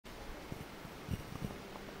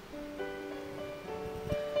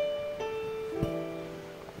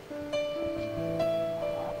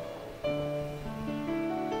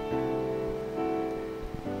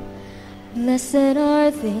Blessed are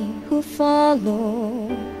they who follow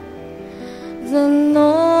the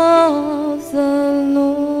law of the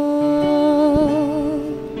Lord.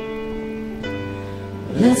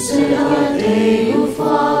 Blessed are they who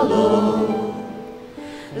follow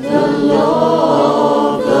the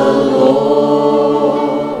law of the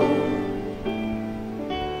Lord.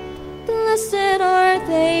 Blessed are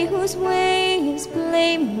they whose way is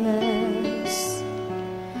blameless,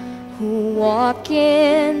 who walk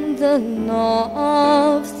in the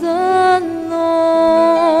law of the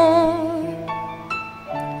Lord.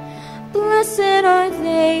 Blessed are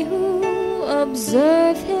they who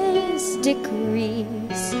observe His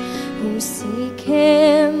decrees, who seek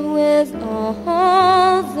Him with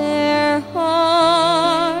all their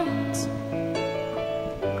heart.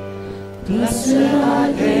 Blessed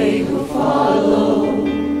are they who follow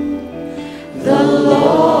the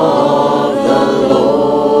law of the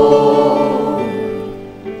Lord.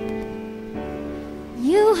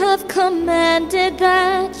 You have commanded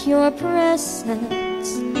that your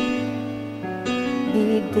precepts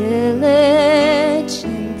be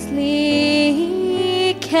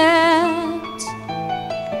diligently kept.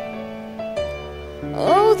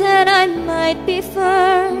 Oh, that I might be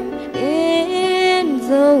firm in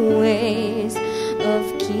the ways of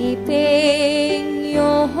keeping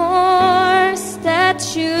your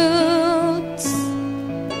statutes.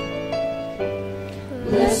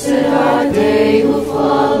 Blessed are they who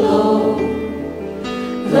follow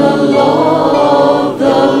the law of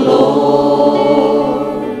the Lord.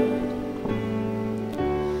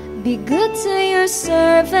 Be good to your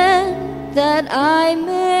servant, that I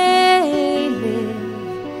may live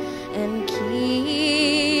and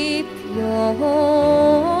keep your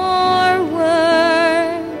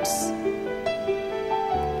words.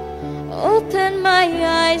 Open my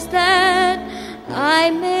eyes that I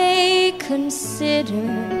may consider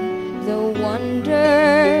the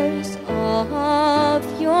wonders of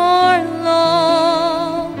your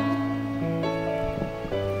law.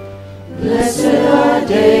 Blessed are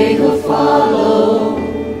they who follow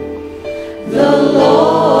the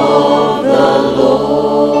law of the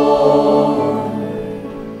Lord.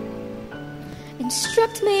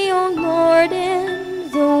 Instruct me, O Lord, in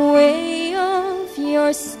the way of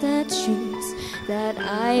your statutes, that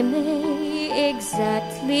I may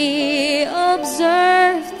exactly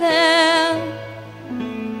observe them.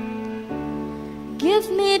 Give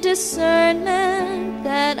me discernment,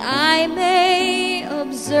 that I may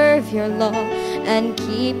observe your law and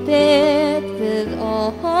keep it with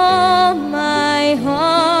all my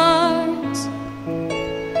heart.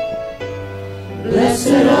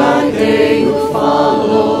 Blessed are they who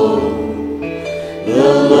follow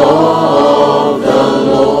the law of the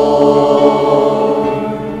Lord.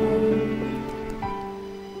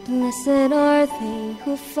 Blessed are they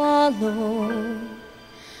who follow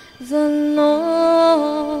the law